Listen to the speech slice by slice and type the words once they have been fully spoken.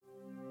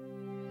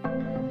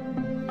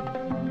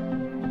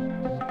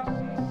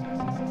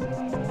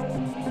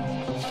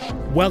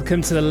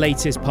Welcome to the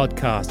latest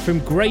podcast from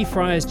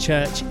Greyfriars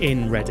Church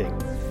in Reading.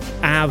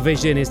 Our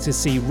vision is to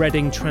see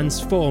Reading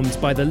transformed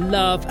by the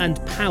love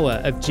and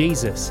power of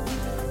Jesus.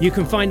 You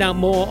can find out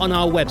more on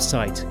our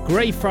website,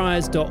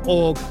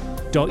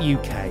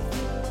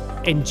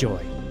 greyfriars.org.uk.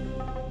 Enjoy.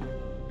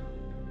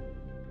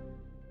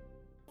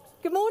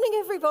 Good morning,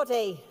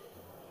 everybody.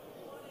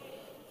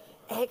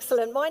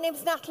 Excellent. My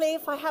name's Natalie.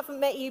 If I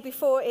haven't met you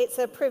before, it's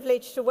a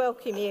privilege to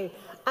welcome you.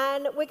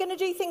 And we're going to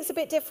do things a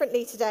bit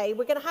differently today.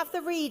 We're going to have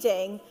the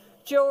reading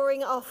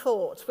during our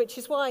thought, which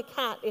is why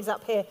Kat is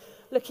up here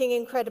looking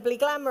incredibly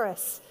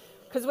glamorous,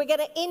 because we're going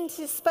to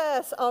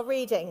intersperse our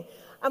reading.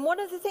 And one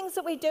of the things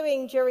that we're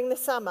doing during the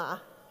summer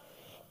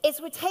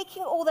is we're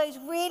taking all those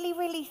really,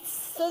 really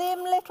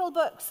slim little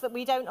books that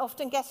we don't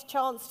often get a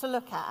chance to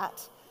look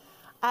at,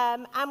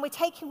 and we're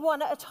taking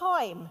one at a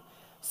time.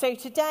 So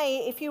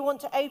today, if you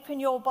want to open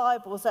your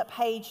Bibles at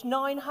page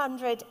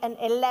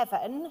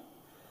 911,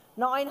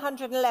 we're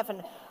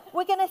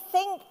going to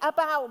think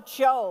about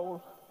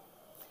Joel.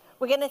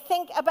 We're going to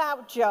think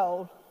about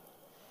Joel.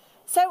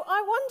 So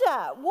I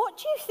wonder, what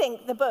do you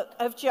think the book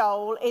of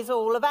Joel is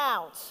all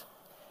about?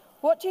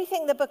 What do you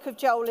think the book of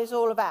Joel is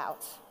all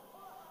about?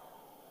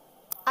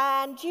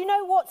 And do you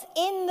know what's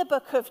in the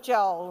book of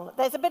Joel?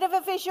 There's a bit of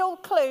a visual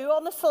clue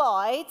on the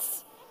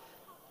slides.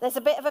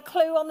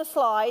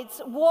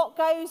 What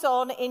goes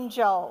on in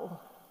Joel?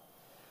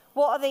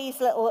 What are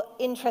these little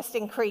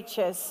interesting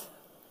creatures?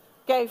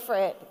 Go for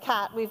it,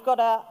 Kat. We've got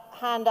a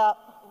hand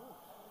up.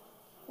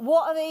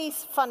 What are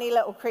these funny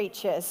little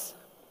creatures?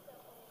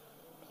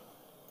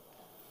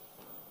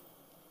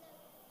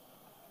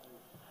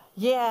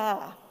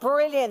 Yeah,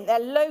 brilliant. They're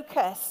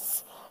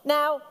locusts.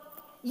 Now,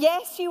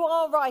 yes, you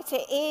are right.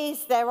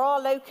 There are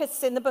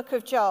locusts in the book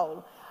of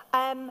Joel.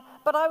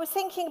 But I was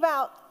thinking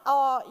about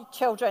our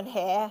children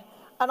here,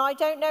 and I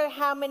don't know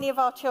how many of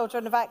our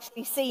children have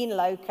actually seen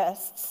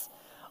locusts,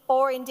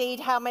 or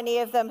indeed how many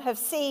of them have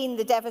seen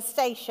the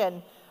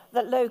devastation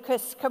that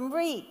locusts can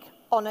wreak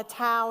on a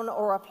town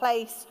or a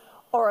place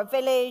or a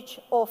village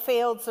or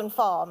fields and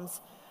farms.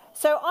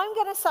 So I'm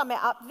going to sum it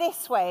up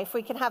this way, if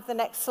we can have the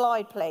next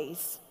slide,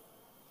 please.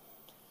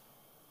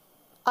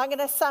 I'm going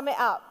to sum it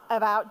up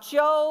about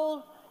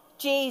Joel,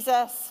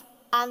 Jesus,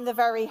 and the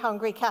very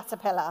hungry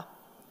caterpillar.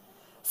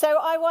 So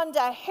I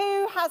wonder,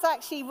 who has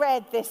actually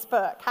read this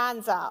book?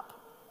 Hands up.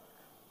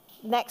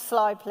 Next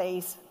slide,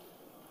 please.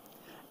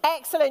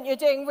 Excellent, you're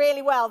doing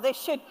really well.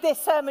 This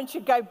sermon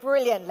should go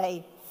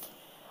brilliantly.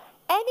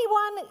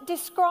 Anyone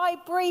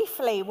describe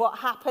briefly what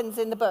happens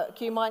in the book?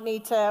 You might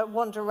need to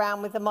wander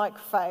around with the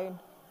microphone.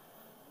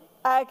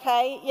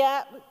 Okay,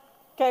 yeah,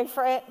 go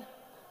for it.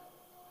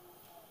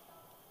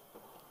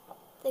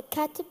 The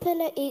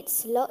caterpillar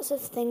eats lots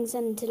of things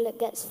until it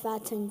gets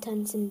fat and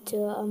turns into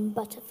a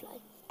butterfly.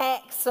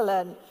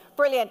 Excellent.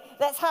 Brilliant.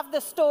 Let's have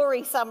the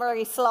story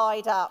summary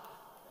slide up.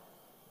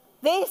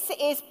 This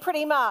is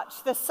pretty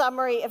much the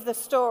summary of the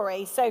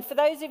story. So for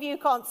those of you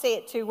who can't see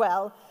it too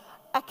well,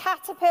 a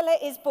caterpillar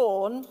is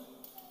born.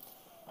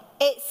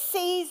 It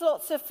sees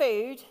lots of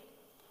food.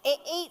 It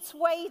eats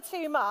way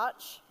too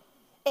much.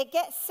 It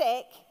gets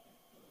sick,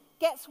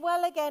 gets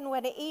well again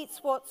when it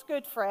eats what's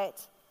good for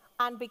it,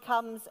 and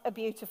becomes a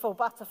beautiful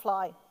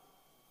butterfly.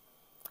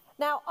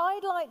 Now,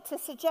 I'd like to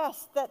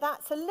suggest that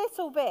that's a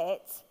little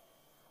bit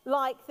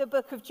like the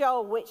book of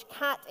Joel, which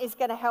Kat is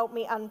going to help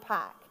me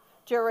unpack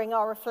during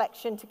our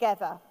reflection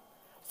together.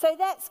 So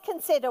let's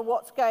consider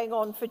what's going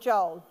on for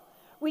Joel.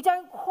 We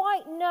don't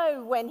quite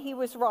know when he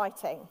was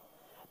writing,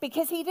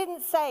 because he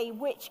didn't say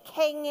which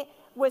king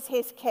was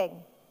his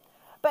king.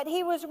 But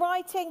he was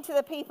writing to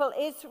the people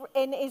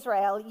in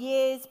Israel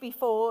years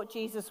before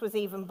Jesus was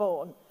even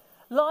born,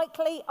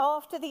 likely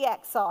after the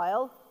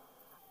exile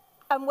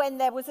and when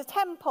there was a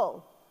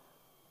temple.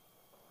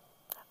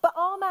 But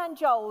our man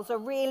Joel's a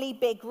really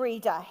big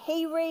reader.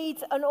 He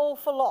reads an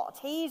awful lot.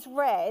 He's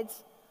read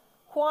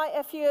quite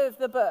a few of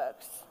the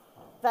books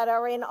that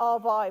are in our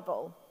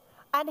Bible.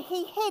 And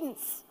he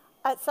hints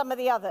at some of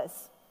the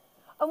others.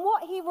 And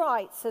what he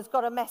writes has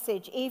got a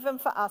message even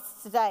for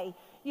us today.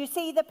 You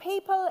see, the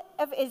people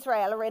of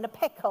Israel are in a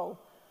pickle.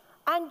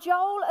 And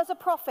Joel, as a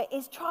prophet,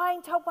 is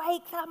trying to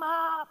wake them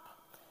up.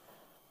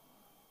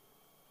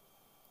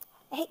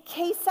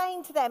 He's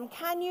saying to them,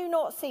 can you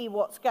not see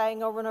what's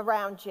going on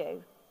around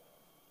you?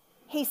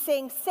 He's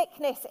seeing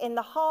sickness in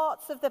the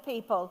hearts of the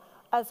people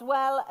as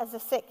well as a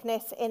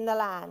sickness in the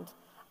land.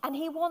 And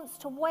he wants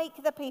to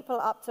wake the people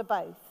up to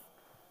both.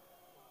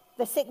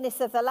 The sickness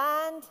of the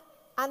land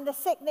and the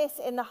sickness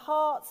in the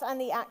hearts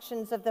and the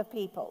actions of the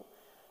people.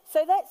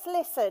 So let's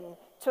listen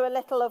to a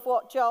little of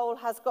what Joel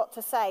has got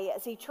to say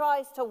as he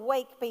tries to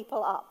wake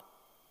people up.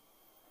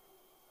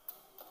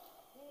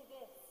 Hear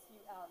this, you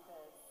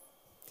elders.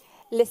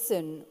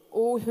 Listen,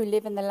 all who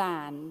live in the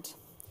land.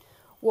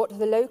 What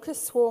the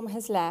locust swarm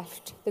has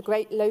left, the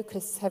great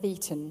locusts have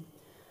eaten.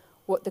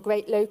 What the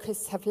great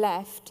locusts have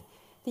left,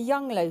 the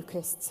young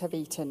locusts have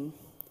eaten.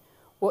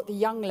 What the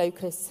young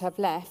locusts have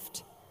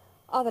left,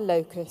 other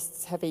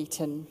locusts have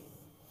eaten.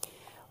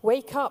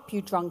 Wake up,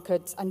 you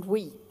drunkards, and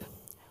weep.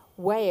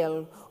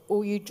 Wail,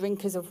 all you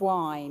drinkers of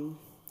wine.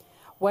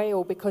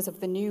 Wail because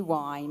of the new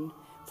wine,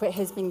 for it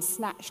has been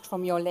snatched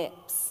from your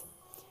lips.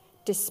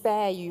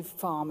 Despair, you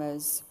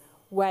farmers.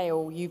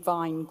 Wail, you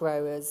vine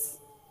growers.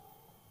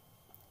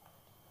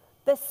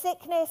 The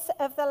sickness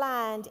of the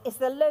land is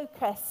the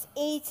locusts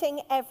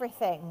eating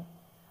everything.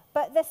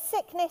 But the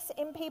sickness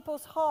in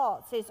people's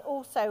hearts is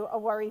also a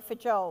worry for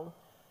Joel.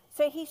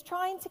 So he's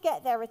trying to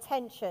get their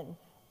attention,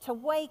 to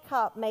wake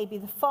up maybe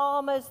the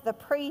farmers, the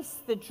priests,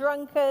 the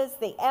drunkards,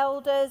 the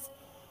elders.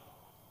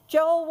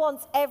 Joel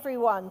wants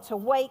everyone to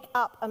wake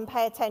up and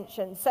pay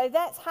attention. So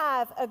let's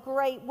have a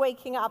great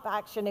waking up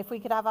action. If we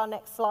could have our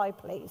next slide,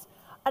 please.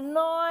 A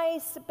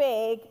nice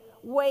big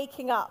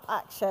waking up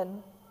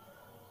action.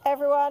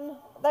 Everyone,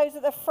 those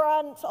at the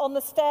front, on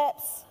the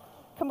steps,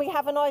 can we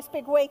have a nice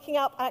big waking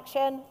up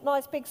action?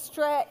 Nice big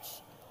stretch,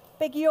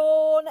 big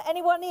yawn.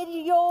 Anyone need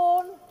a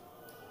yawn?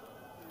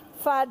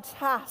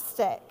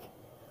 Fantastic.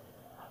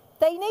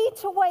 They need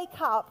to wake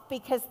up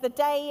because the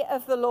day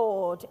of the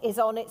Lord is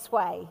on its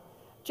way.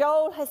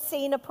 Joel has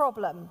seen a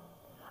problem,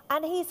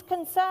 and he's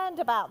concerned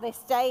about this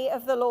day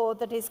of the Lord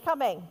that is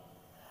coming.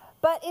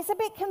 But it's a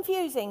bit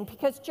confusing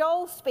because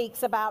Joel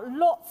speaks about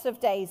lots of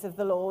days of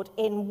the Lord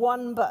in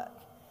one book.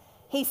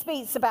 He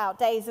speaks about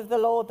days of the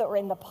Lord that were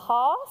in the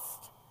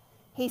past.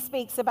 He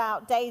speaks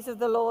about days of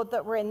the Lord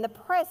that were in the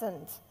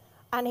present.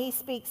 And he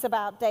speaks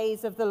about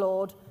days of the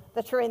Lord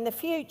that are in the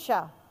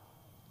future.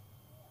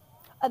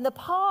 And the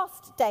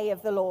past day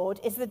of the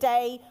Lord is the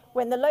day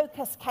when the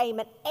locusts came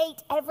and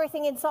ate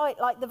everything in sight,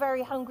 like the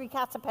very hungry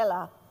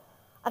caterpillar.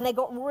 And they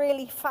got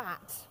really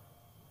fat.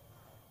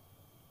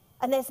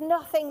 And there's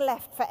nothing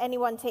left for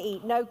anyone to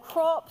eat. No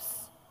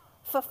crops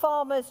for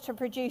farmers to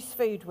produce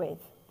food with.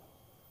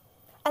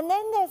 And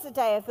then there's a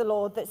day of the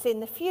Lord that's in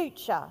the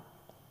future.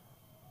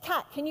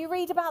 Kat, can you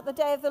read about the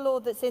day of the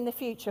Lord that's in the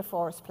future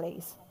for us,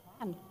 please?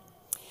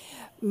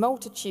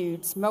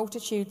 Multitudes,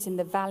 multitudes in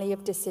the valley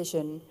of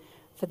decision.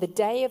 For the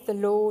day of the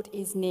Lord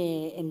is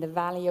near in the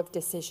valley of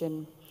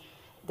decision.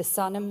 The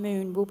sun and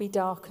moon will be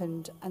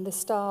darkened, and the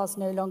stars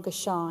no longer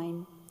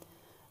shine.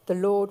 The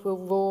Lord will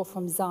roar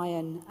from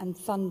Zion and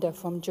thunder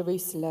from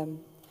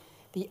Jerusalem.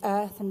 The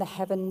earth and the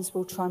heavens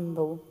will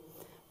tremble,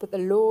 but the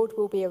Lord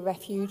will be a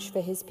refuge for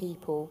his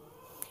people,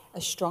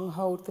 a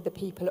stronghold for the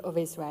people of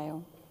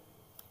Israel.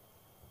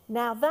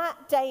 Now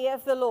that day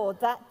of the Lord,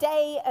 that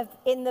day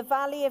in the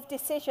valley of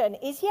decision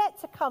is yet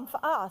to come for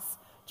us.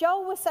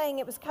 Joel was saying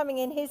it was coming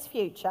in his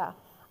future,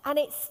 and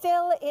it's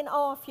still in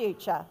our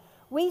future.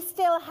 We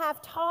still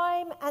have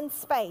time and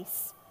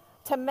space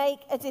to make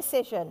a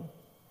decision.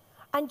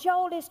 And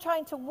Joel is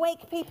trying to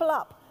wake people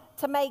up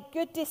to make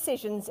good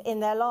decisions in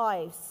their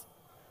lives.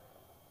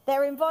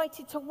 They're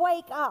invited to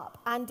wake up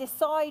and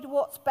decide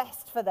what's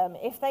best for them.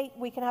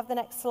 We can have the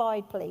next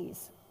slide,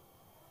 please.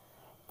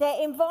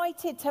 They're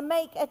invited to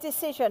make a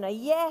decision, a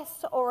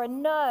yes or a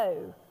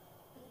no.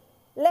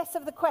 Less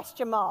of the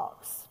question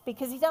marks,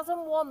 because he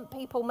doesn't want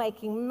people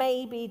making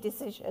maybe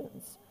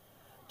decisions.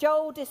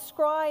 Joel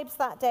describes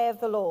that day of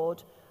the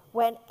Lord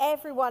when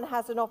everyone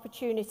has an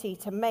opportunity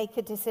to make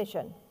a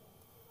decision.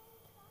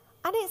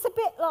 And it's a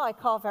bit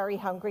like our very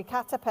hungry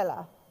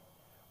caterpillar.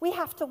 We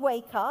have to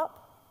wake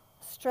up,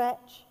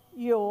 stretch,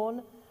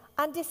 yawn,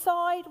 and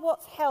decide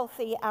what's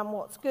healthy and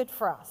what's good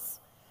for us.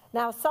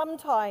 Now,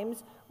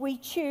 sometimes we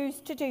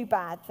choose to do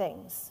bad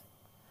things.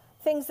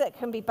 Things that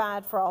can be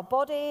bad for our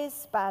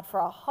bodies, bad for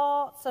our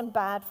hearts, and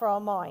bad for our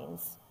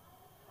minds.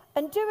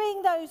 And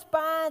doing those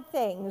bad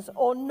things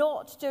or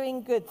not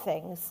doing good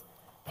things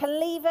can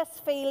leave us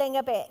feeling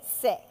a bit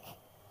sick.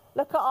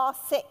 Look at our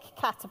sick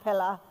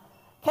caterpillar.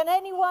 Can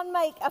anyone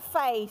make a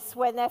face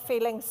when they're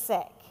feeling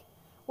sick?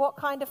 What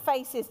kind of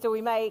faces do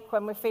we make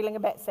when we're feeling a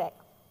bit sick?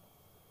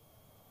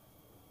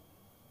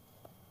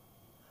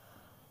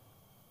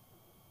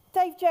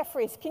 Dave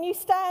Jeffries, can you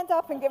stand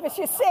up and give us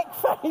your sick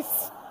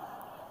face?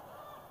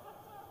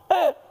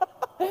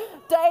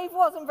 Dave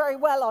wasn't very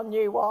well on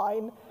new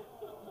wine.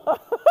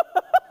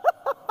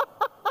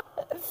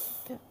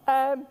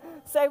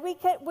 So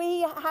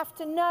we have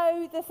to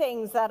know the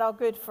things that are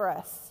good for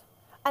us.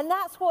 And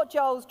that's what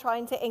Joel's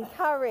trying to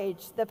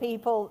encourage the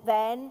people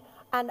then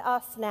and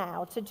us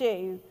now to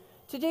do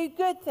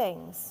good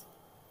things.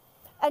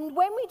 And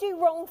when we do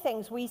wrong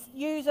things, we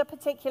use a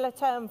particular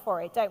term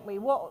for it, don't we?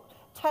 What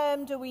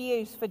term do we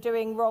use for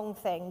doing wrong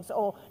things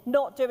or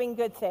not doing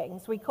good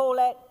things? We call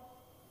it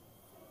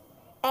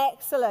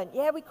excellent.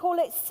 Yeah, we call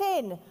it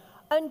sin.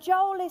 And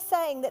Joel is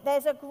saying that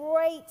there's a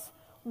great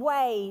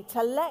way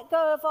to let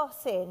go of our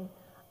sin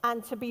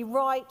and to be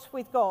right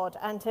with God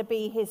and to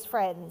be his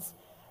friends.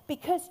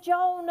 Because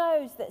Joel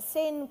knows that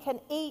sin can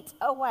eat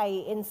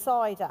away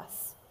inside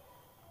us.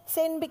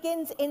 Sin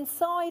begins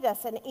inside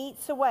us and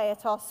eats away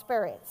at our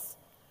spirits.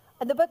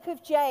 And the book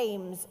of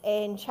James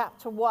in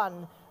chapter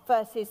 1,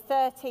 verses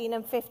 13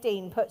 and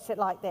 15 puts it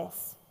like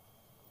this.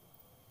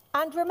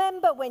 And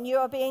remember when you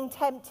are being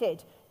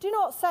tempted, do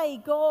not say,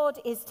 God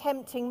is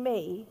tempting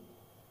me.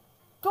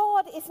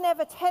 God is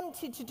never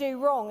tempted to do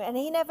wrong, and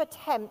he never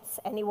tempts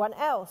anyone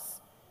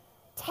else.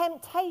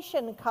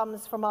 Temptation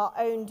comes from our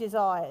own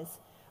desires.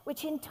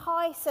 which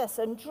entice us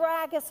and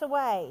drag us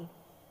away.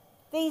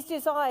 These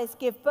desires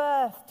give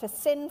birth to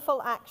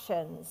sinful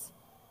actions.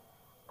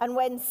 And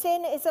when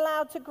sin is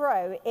allowed to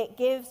grow, it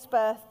gives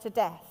birth to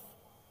death.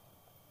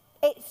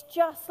 It's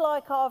just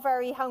like our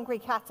very hungry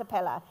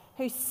caterpillar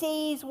who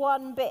sees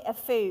one bit of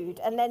food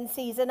and then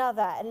sees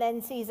another and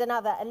then sees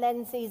another and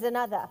then sees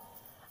another.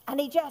 And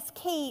he just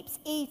keeps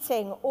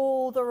eating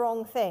all the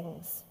wrong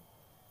things.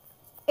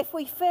 If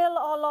we fill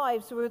our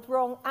lives with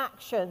wrong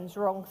actions,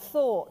 wrong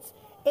thoughts,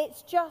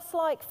 it's just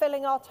like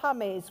filling our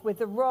tummies with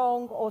the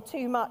wrong or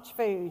too much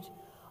food.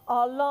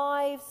 Our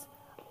lives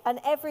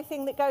and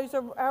everything that goes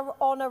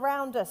on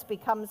around us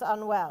becomes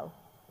unwell.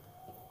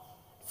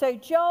 So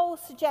Joel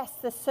suggests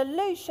the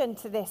solution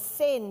to this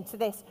sin, to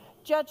this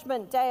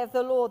judgment day of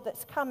the Lord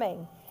that's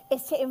coming,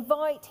 is to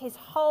invite his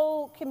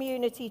whole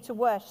community to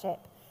worship.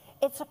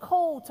 It's a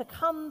call to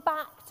come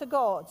back to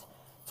God,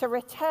 to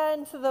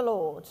return to the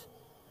Lord.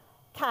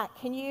 Kat,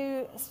 can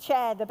you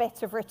share the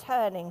bit of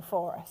returning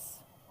for us?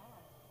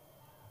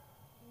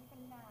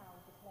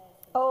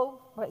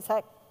 Wait a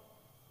sec.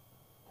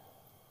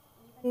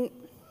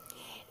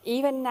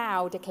 Even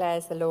now,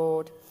 declares the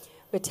Lord,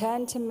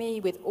 return to me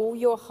with all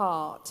your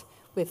heart,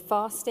 with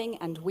fasting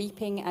and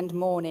weeping and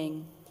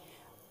mourning.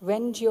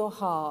 Rend your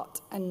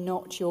heart and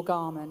not your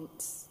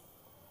garments.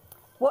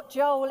 What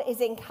Joel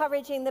is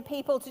encouraging the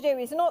people to do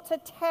is not to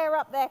tear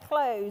up their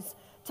clothes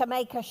to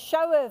make a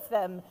show of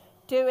them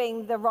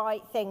doing the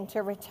right thing,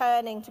 to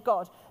returning to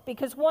God.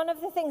 Because one of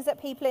the things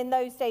that people in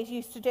those days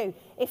used to do,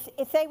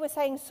 if they were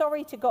saying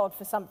sorry to God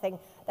for something,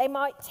 they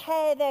might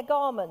tear their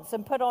garments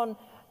and put on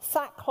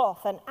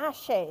sackcloth and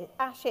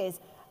ashes.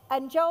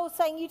 And Joel's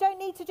saying, you don't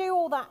need to do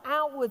all that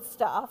outward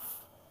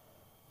stuff.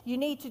 You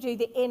need to do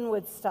the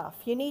inward stuff.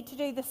 You need to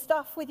do the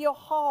stuff with your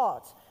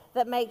heart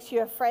that makes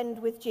you a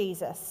friend with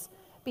Jesus.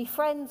 Be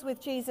friends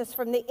with Jesus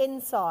from the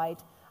inside,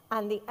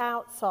 and the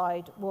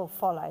outside will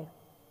follow.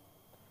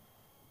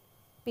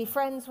 Be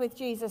friends with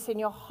Jesus in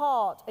your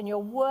heart, and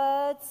your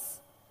words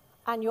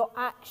and your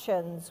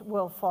actions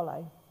will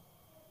follow.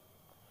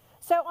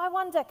 So I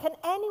wonder, can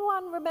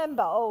anyone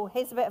remember,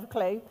 here's a bit of a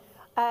clue.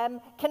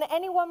 Can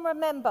anyone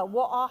remember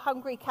what our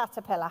hungry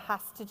caterpillar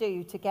has to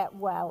do to get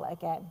well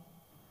again?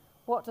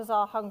 What does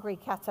our hungry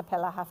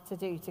caterpillar have to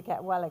do to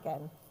get well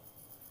again?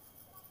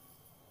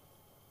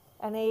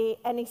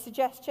 Any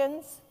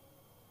suggestions?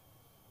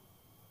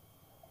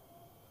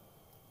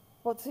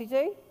 What does he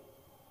do?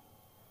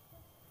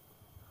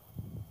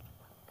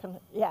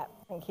 Yeah,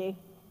 thank you.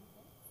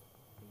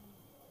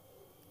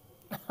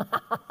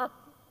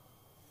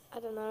 I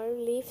don't know,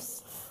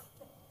 leaves.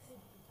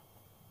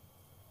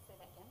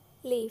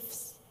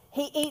 Leaves.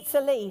 He eats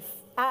a leaf,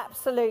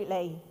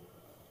 absolutely.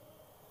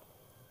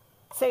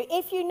 So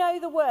if you know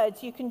the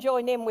words, you can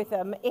join in with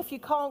them. If you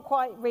can't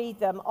quite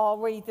read them, I'll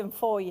read them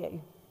for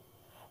you.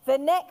 The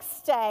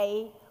next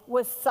day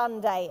was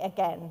Sunday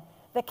again.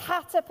 The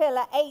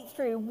caterpillar ate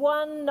through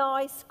one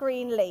nice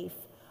green leaf,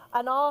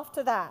 and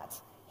after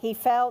that, he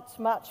felt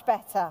much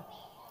better.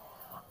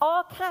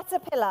 Our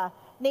caterpillar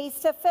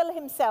needs to fill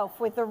himself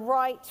with the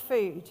right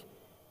food,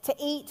 to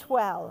eat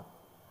well.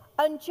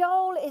 And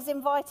Joel is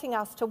inviting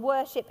us to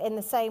worship in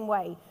the same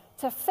way,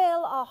 to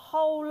fill our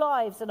whole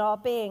lives and our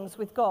beings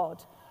with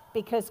God,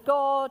 because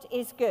God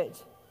is good.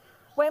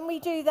 When we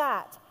do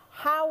that,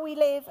 how we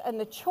live and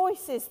the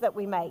choices that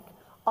we make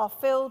are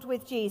filled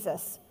with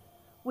Jesus.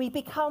 We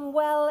become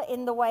well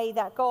in the way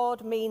that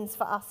God means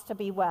for us to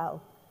be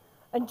well.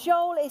 And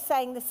Joel is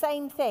saying the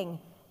same thing.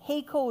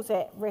 He calls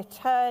it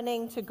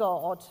returning to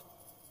God.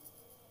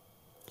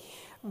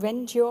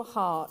 Rend your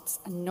hearts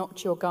and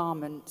not your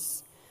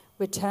garments.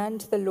 Return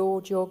to the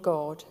Lord your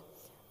God,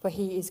 for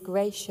he is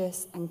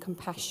gracious and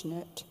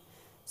compassionate,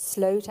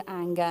 slow to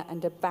anger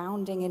and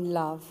abounding in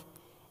love,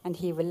 and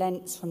he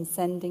relents from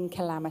sending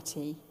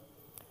calamity.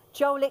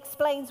 Joel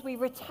explains we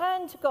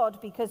return to God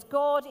because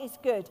God is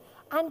good,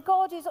 and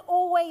God is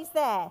always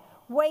there,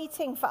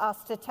 waiting for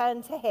us to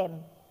turn to him.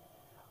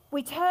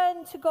 We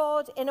turn to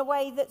God in a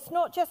way that's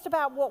not just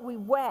about what we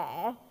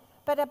wear,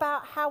 but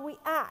about how we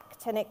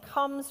act, and it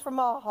comes from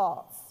our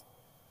hearts.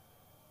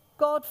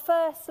 God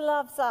first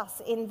loves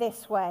us in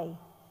this way.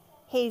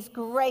 He's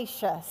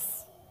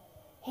gracious.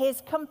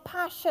 He's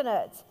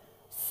compassionate,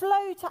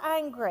 slow to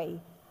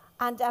angry,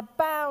 and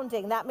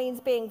abounding. That means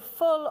being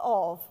full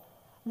of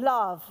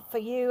love for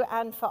you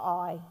and for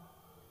I.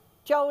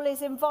 Joel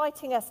is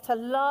inviting us to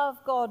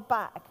love God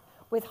back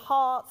with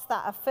hearts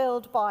that are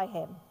filled by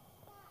him.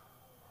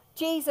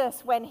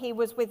 Jesus, when he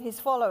was with his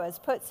followers,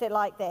 puts it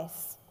like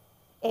this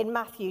in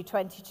Matthew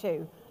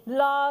 22.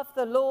 Love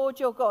the Lord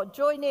your God.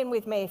 Join in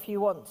with me if you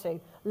want to.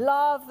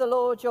 Love the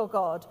Lord your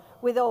God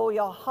with all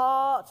your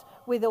heart,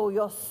 with all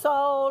your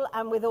soul,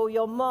 and with all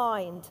your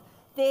mind.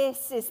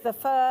 This is the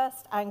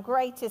first and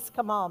greatest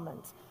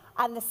commandment.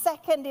 And the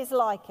second is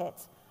like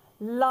it.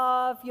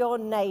 Love your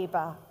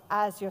neighbor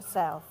as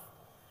yourself.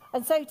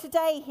 And so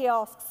today he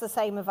asks the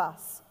same of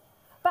us.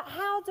 But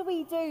how do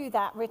we do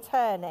that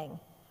returning?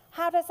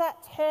 How does that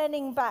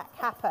turning back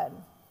happen?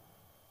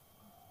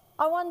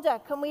 I wonder,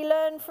 can we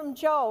learn from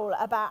Joel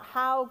about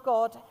how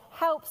God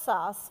helps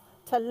us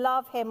to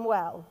love him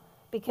well,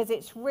 because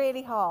it's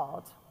really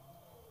hard.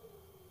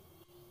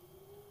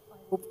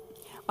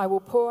 I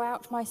will pour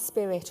out my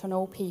spirit on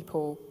all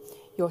people.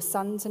 Your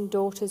sons and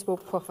daughters will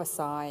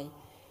prophesy.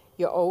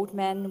 Your old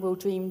men will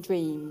dream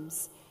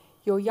dreams.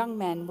 Your young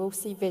men will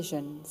see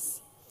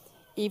visions.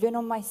 Even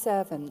on my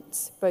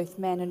servants, both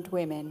men and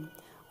women,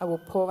 I will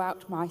pour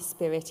out my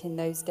spirit in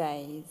those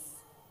days.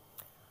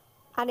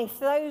 And if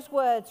those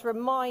words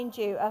remind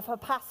you of a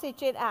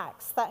passage in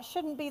Acts, that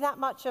shouldn't be that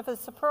much of a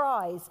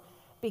surprise,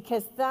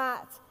 because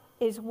that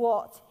is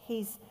what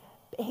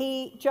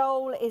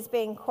Joel is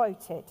being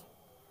quoted.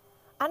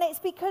 And it's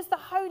because the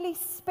Holy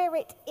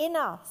Spirit in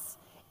us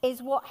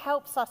is what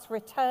helps us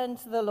return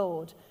to the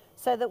Lord,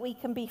 so that we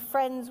can be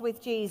friends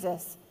with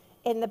Jesus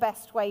in the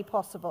best way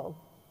possible.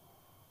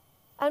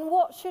 And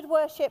what should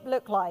worship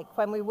look like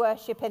when we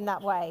worship in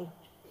that way?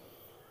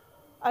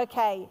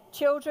 Okay,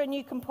 children,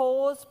 you can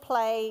pause,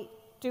 play,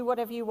 do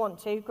whatever you want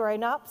to.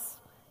 Grown-ups,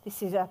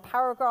 this is a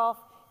paragraph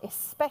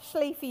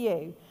especially for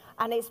you,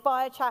 and it's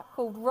by a chap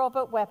called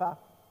Robert Webber.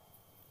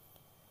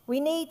 We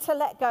need to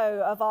let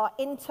go of our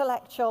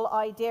intellectual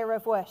idea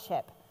of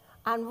worship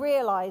and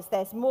realize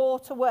there's more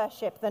to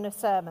worship than a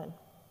sermon.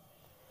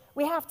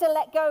 We have to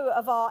let go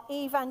of our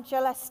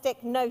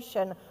evangelistic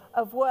notion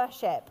of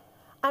worship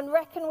and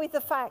reckon with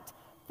the fact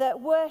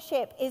that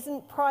worship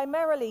isn't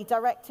primarily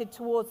directed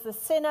towards the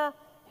sinner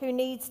who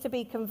needs to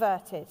be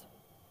converted.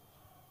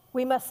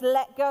 We must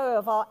let go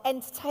of our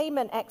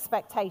entertainment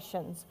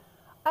expectations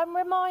and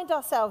remind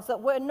ourselves that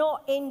we're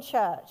not in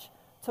church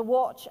to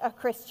watch a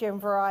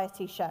Christian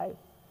variety show.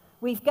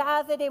 We've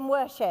gathered in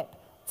worship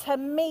to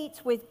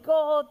meet with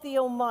God the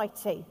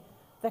Almighty,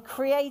 the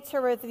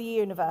creator of the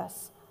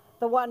universe,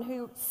 the one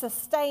who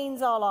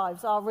sustains our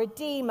lives, our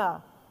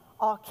Redeemer,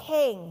 our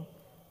King,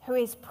 who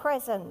is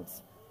present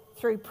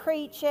through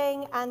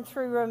preaching and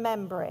through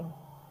remembering.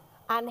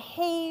 And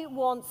he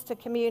wants to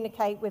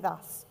communicate with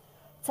us,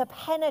 to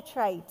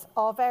penetrate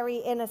our very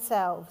inner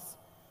selves,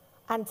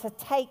 and to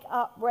take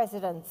up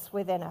residence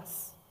within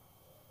us.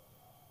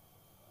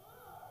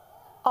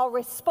 Our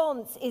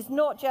response is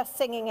not just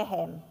singing a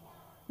hymn,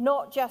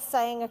 not just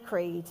saying a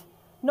creed,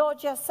 not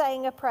just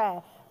saying a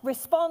prayer.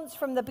 Response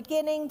from the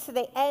beginning to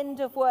the end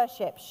of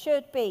worship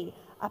should be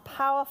a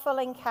powerful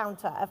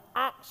encounter of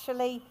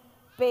actually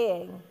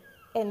being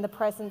in the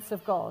presence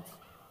of God.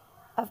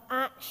 Of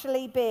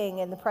actually being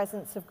in the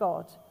presence of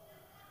God.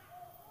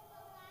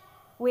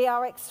 We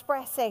are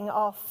expressing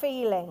our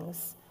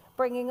feelings,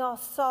 bringing our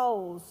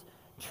souls,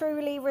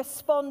 truly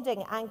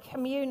responding and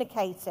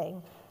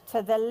communicating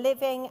to the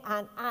living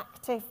and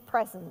active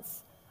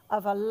presence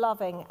of a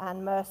loving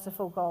and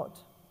merciful God.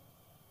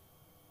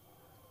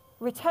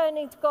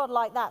 Returning to God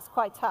like that's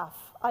quite tough.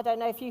 I don't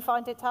know if you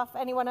find it tough.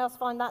 Anyone else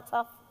find that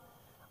tough?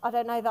 I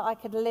don't know that I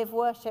could live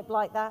worship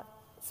like that.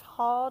 It's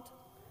hard.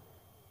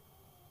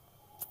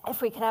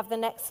 If we could have the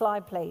next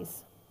slide,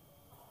 please.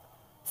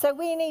 So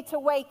we need to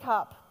wake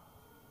up.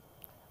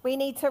 We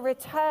need to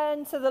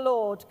return to the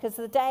Lord, because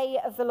the day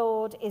of the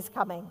Lord is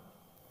coming.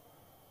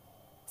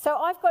 So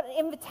I've got an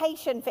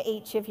invitation for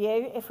each of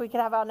you. If we could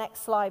have our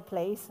next slide,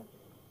 please.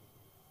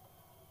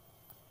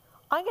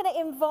 I'm going to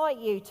invite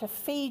you to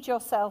feed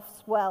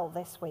yourselves well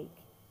this week.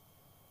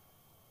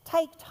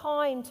 Take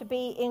time to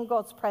be in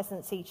God's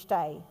presence each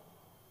day,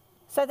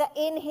 so that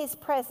in his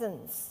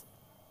presence,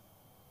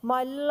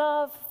 my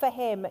love for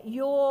him,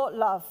 your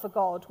love for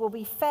God, will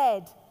be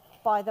fed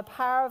by the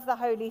power of the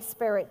Holy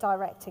Spirit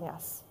directing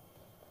us.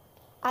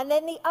 And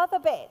then the other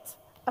bit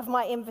of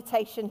my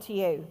invitation to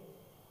you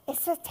is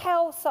to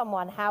tell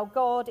someone how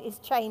God is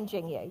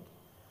changing you.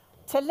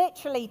 To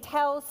literally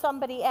tell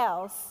somebody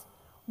else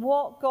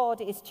what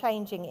God is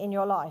changing in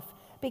your life.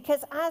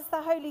 Because as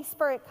the Holy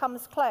Spirit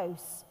comes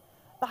close,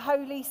 the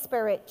Holy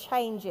Spirit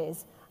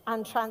changes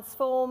and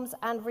transforms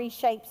and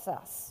reshapes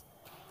us.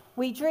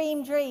 We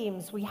dream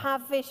dreams, we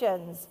have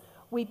visions,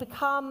 we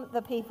become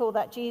the people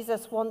that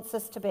Jesus wants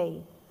us to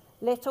be,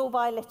 little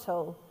by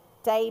little,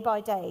 day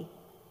by day,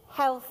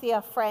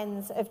 healthier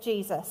friends of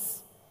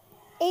Jesus,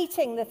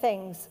 eating the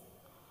things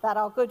that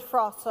are good for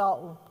our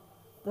soul,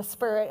 the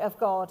Spirit of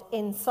God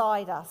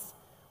inside us,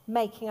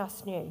 making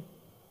us new.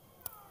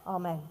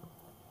 Amen.